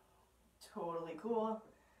 totally cool.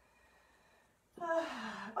 But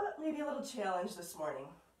maybe a little challenge this morning.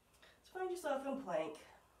 So find yourself in plank.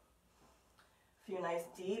 A few nice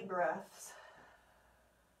deep breaths.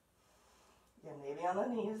 Again, maybe on the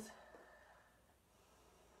knees.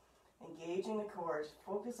 Engaging the core. Just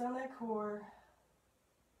focus on that core.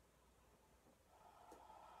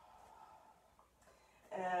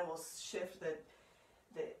 And we'll shift the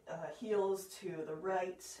heels to the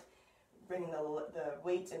right, bringing the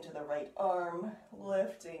weight into the right arm,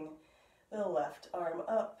 lifting the left arm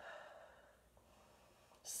up.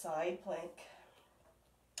 Side plank.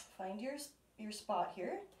 Find your spot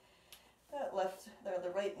here. That the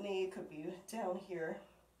right knee could be down here.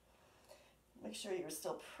 Make sure you're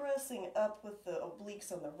still pressing up with the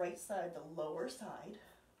obliques on the right side, the lower side.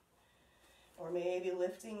 Or maybe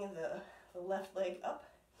lifting the left leg up,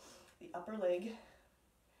 the upper leg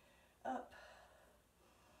up.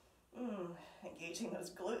 Engaging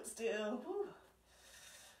those glutes still. Whew.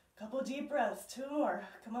 Couple deep breaths, 2 more,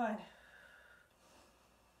 come on.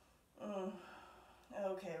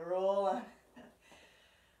 Okay, roll on.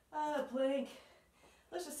 Plank.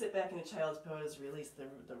 Let's just sit back in a child's pose, release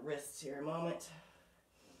the wrists here a moment.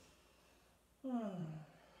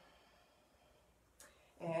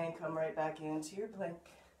 And come right back into your plank.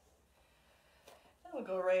 And we'll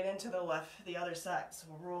go right into the other side. So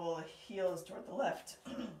we'll roll the heels toward the left.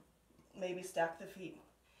 Maybe stack the feet.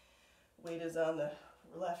 Weight is on the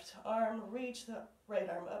left arm. Reach the right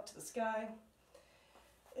arm up to the sky.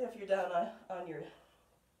 If you're down on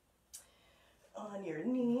your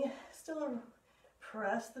knee, still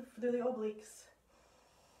press through the obliques.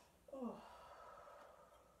 Oh.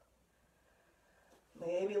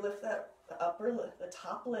 Maybe lift the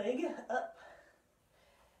top leg up,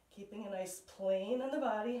 keeping a nice plane in the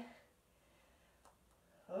body.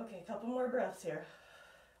 Okay, a couple more breaths here.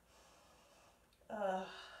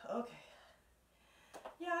 Okay.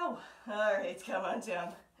 Yow. All right, come on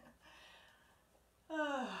down.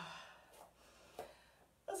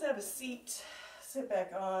 Let's have a seat. Sit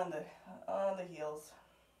back on the heels.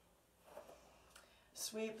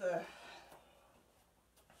 Sweep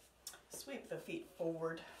the feet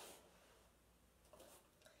forward.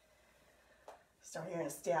 Start here in a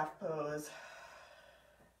staff pose.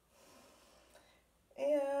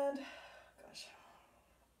 And gosh,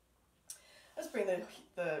 let's bring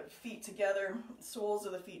the feet together, soles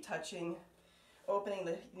of the feet touching, opening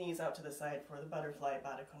the knees out to the side for the butterfly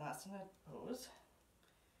Baddha Konasana pose.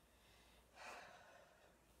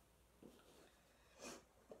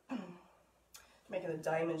 Making a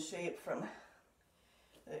diamond shape from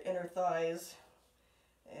the inner thighs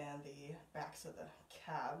and the backs of the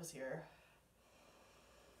calves here.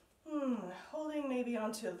 Holding maybe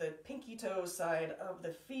onto the pinky toe side of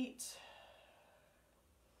the feet.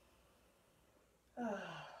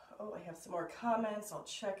 Oh, I have some more comments. I'll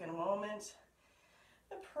check in a moment.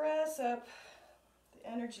 And press up the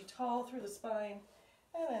energy tall through the spine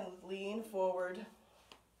and then lean forward.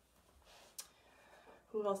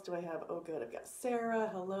 Who else do I have? Oh, good. I've got Sarah.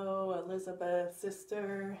 Hello, Elizabeth,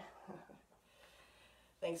 sister.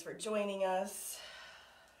 Thanks for joining us.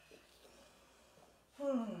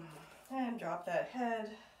 And drop that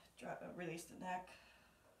head. Release the neck.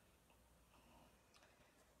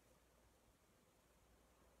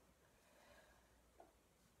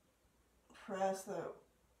 Press the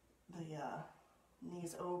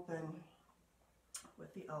knees open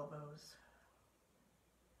with the elbows.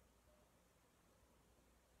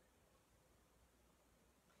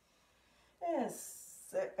 And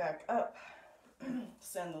sit back up.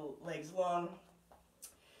 Send the legs long.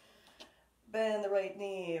 Bend the right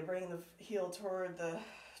knee. Bring the heel toward the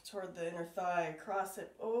inner thigh. Cross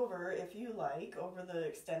it over, if you like, over the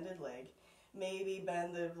extended leg. Maybe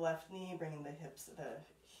bend the left knee, bringing the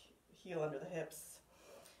heel under the hips.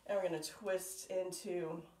 And we're going to twist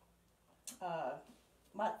into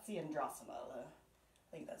Matsyendrasana.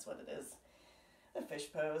 I think that's what it is. The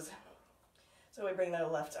fish pose. So we bring the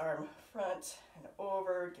left arm front and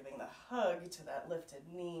over, giving the hug to that lifted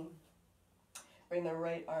knee. Bring the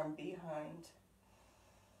right arm behind.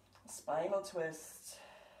 Spinal twist.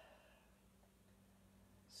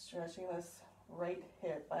 Stretching this right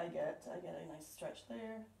hip. I get a nice stretch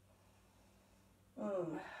there.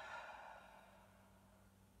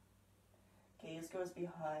 Gaze goes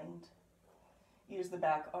behind. Use the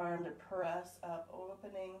back arm to press up,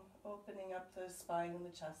 opening up the spine and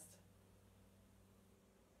the chest.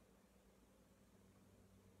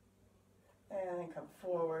 And then come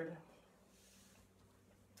forward.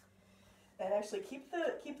 And actually keep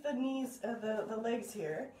the knees, the legs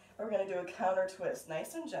here. We're going to do a counter twist,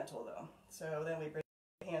 nice and gentle though. So then we bring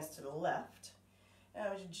the hands to the left,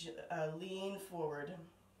 and we lean forward.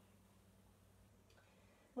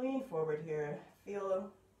 Lean forward here.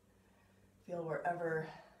 Feel wherever.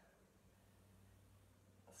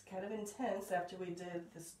 It's kind of intense after we did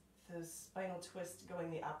this spinal twist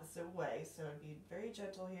going the opposite way. So be very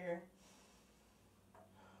gentle here.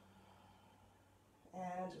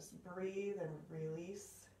 And just breathe and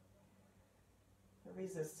release the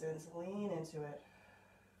resistance. Lean into it.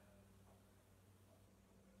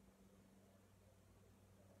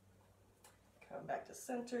 Come back to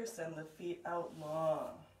center. Send the feet out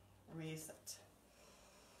long. Reset.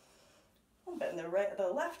 Bend the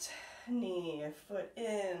left knee, foot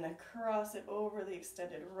in. Cross it over the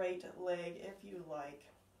extended right leg if you like.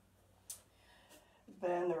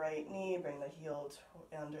 Bend the right knee. Bring the heel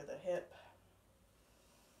under the hip.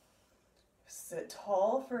 Sit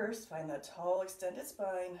tall first, find that tall extended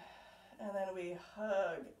spine, and then we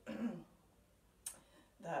hug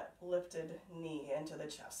that lifted knee into the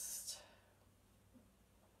chest.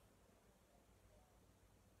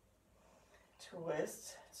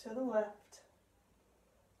 Twist to the left,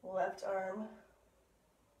 left arm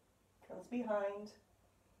comes behind.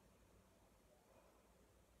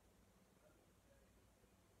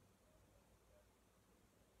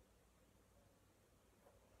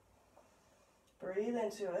 Breathe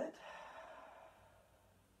into it.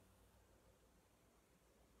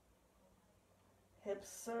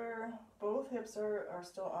 Both hips are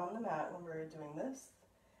still on the mat when we're doing this.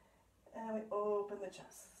 And we open the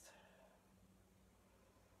chest.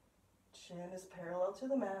 Chin is parallel to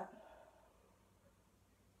the mat.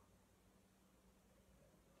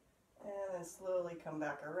 And then slowly come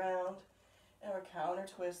back around. And we counter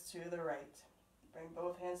twist to the right. Bring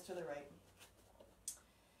both hands to the right.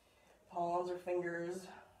 Palms or fingers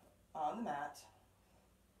on the mat.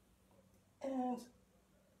 And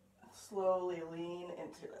slowly lean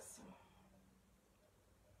into this.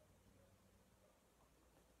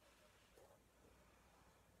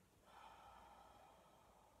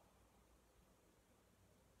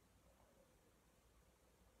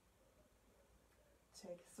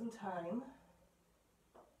 Take some time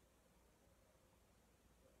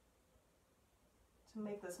to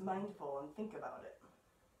make this mindful and think about it.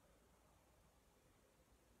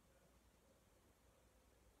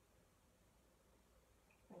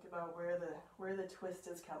 Think about where the twist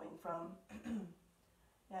is coming from.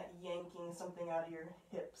 Not yanking something out of your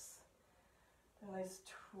hips. A nice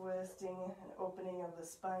twisting and opening of the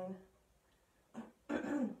spine.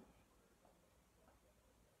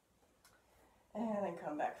 And then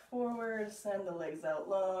come back forward, send the legs out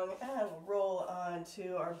long, and roll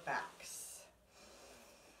onto our backs.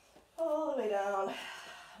 All the way down,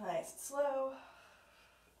 nice and slow.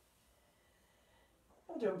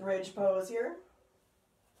 We'll do a bridge pose here.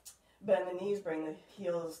 Bend the knees, bring the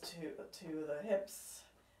heels to the hips,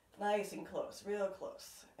 nice and close, real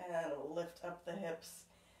close. And we'll lift up the hips,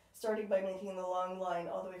 starting by making the long line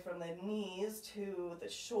all the way from the knees to the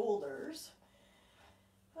shoulders.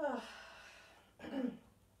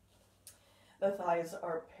 The thighs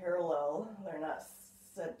are parallel. They're not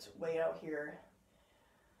set way out here,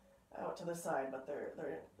 out to the side, but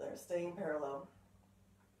they're staying parallel.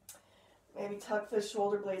 Maybe maybe tuck the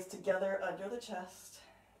shoulder blades together under the chest.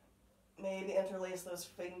 Maybe interlace those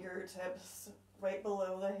fingertips right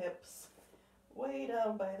below the hips, way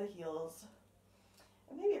down by the heels.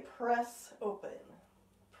 And maybe press open.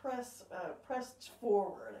 Press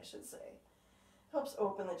forward, I should say. Helps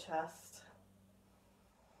open the chest.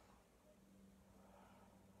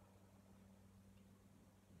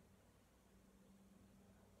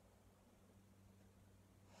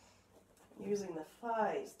 Using the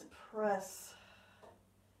thighs to press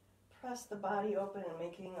the body open and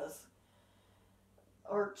making this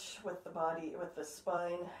arch with the body, with the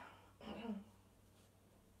spine.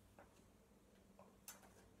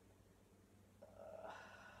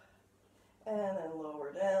 And then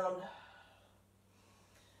lower down.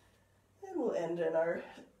 And we'll end in our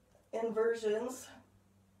inversions.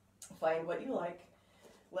 Find what you like.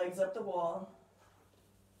 Legs up the wall.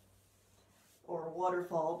 Or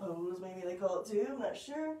waterfall pose, maybe they call it too, I'm not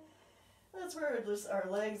sure. That's where just our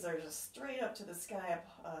legs are just straight up to the sky.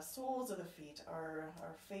 Soles of the feet are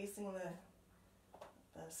facing the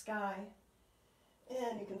sky.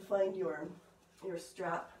 And you can find your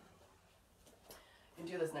strap. You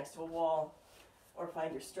can do this next to a wall, or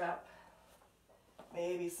find your strap.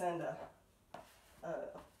 Maybe send a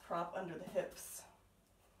prop under the hips.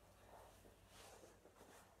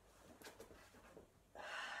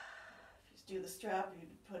 Do the strap, you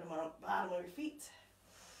put them on the bottom of your feet.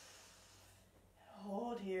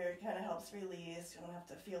 Hold here, it kind of helps release. You don't have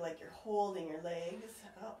to feel like you're holding your legs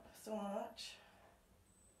up so much.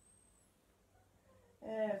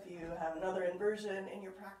 And if you have another inversion in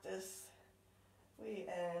your practice, we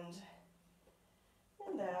end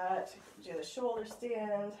in that. Do the shoulder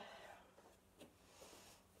stand.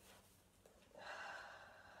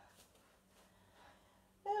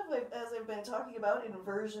 As I've been talking about,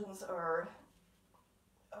 inversions are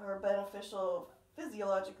beneficial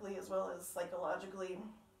physiologically as well as psychologically.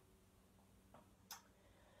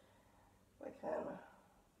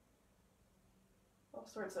 All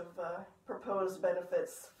sorts of proposed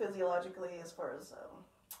benefits physiologically as far as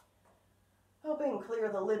helping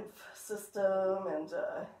clear the lymph system and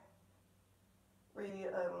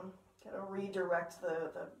kind of redirect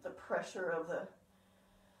the pressure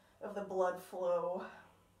of the blood flow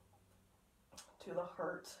to the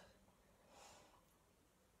heart.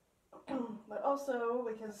 But also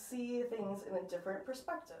we can see things in a different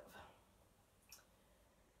perspective.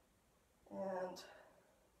 And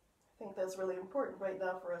I think that's really important right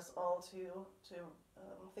now for us all to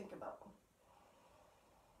think about.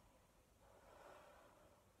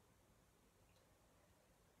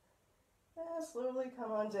 And slowly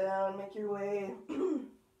come on down, make your way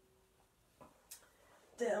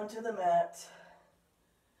down to the mat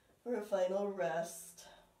for a final rest.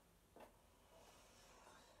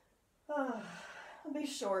 Be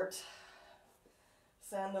short.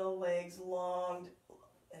 Send the legs long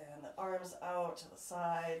and the arms out to the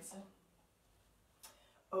sides.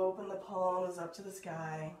 Open the palms up to the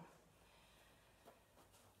sky.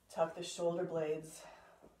 Tuck the shoulder blades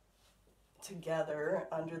together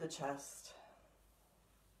under the chest.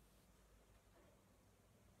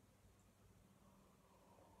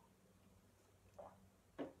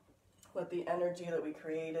 Let the energy that we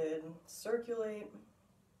created circulate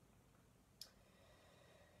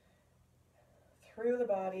through the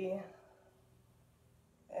body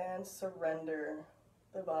and surrender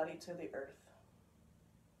the body to the earth.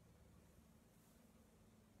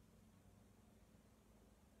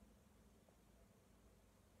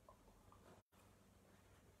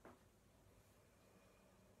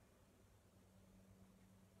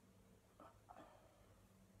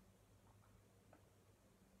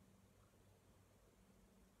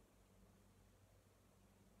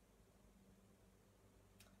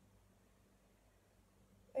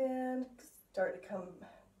 And start to come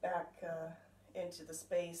back into the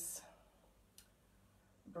space,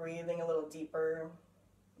 breathing a little deeper,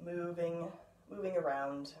 moving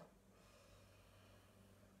around,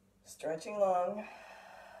 stretching long,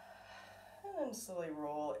 and then slowly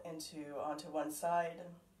roll onto one side,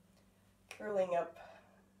 curling up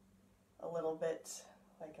a little bit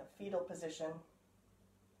like a fetal position,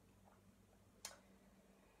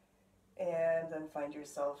 and then find your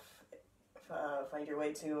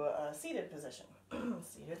way to a seated position.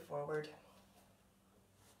 Seated forward.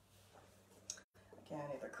 Again,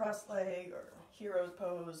 either cross leg or hero's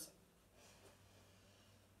pose.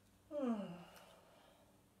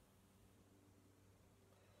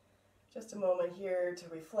 Just a moment here to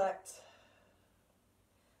reflect.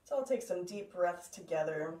 So I'll take some deep breaths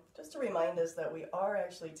together, just to remind us that we are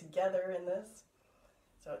actually together in this.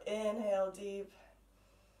 So inhale deep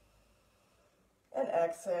and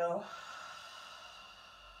exhale.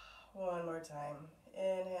 One more time.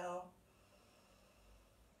 Inhale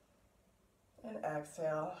and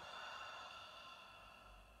exhale.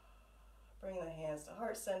 Bring the hands to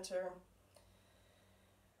heart center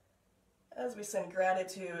as we send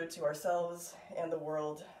gratitude to ourselves and the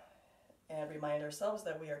world and remind ourselves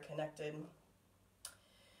that we are connected.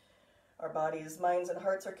 Our bodies, minds, and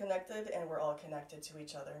hearts are connected, and we're all connected to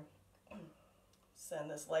each other. Send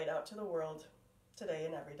this light out to the world today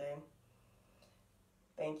and every day.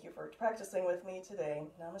 Thank you for practicing with me today.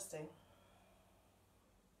 Namaste.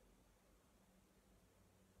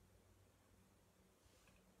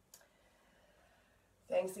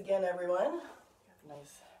 Thanks again, everyone.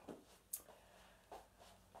 Nice.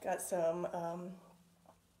 Got some,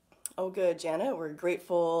 oh good, Janet, we're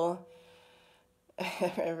grateful.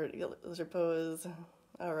 Those are pose.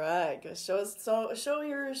 All right, go show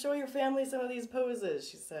your family some of these poses,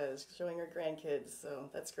 she says, showing her grandkids.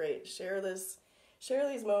 So that's great. Share these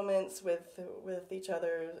moments with each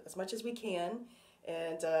other as much as we can,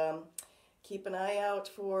 and keep an eye out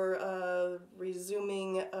for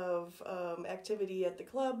resuming of activity at the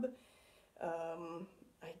club.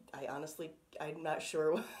 I honestly, I'm not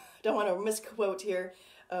sure. Don't want to misquote here,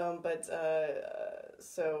 but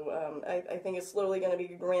I think it's slowly going to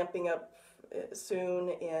be ramping up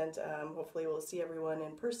soon, and hopefully we'll see everyone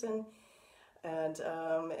in person. And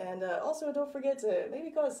also don't forget to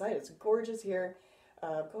maybe go outside. It's gorgeous here.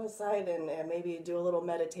 Go outside and maybe do a little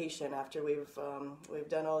meditation after we've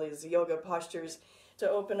done all these yoga postures to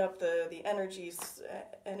open up the energy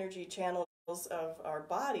channels of our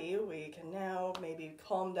body. We can now maybe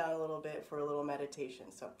calm down a little bit for a little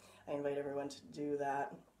meditation. So I invite everyone to do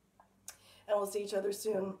that. And we'll see each other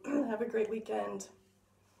soon. Have a great weekend.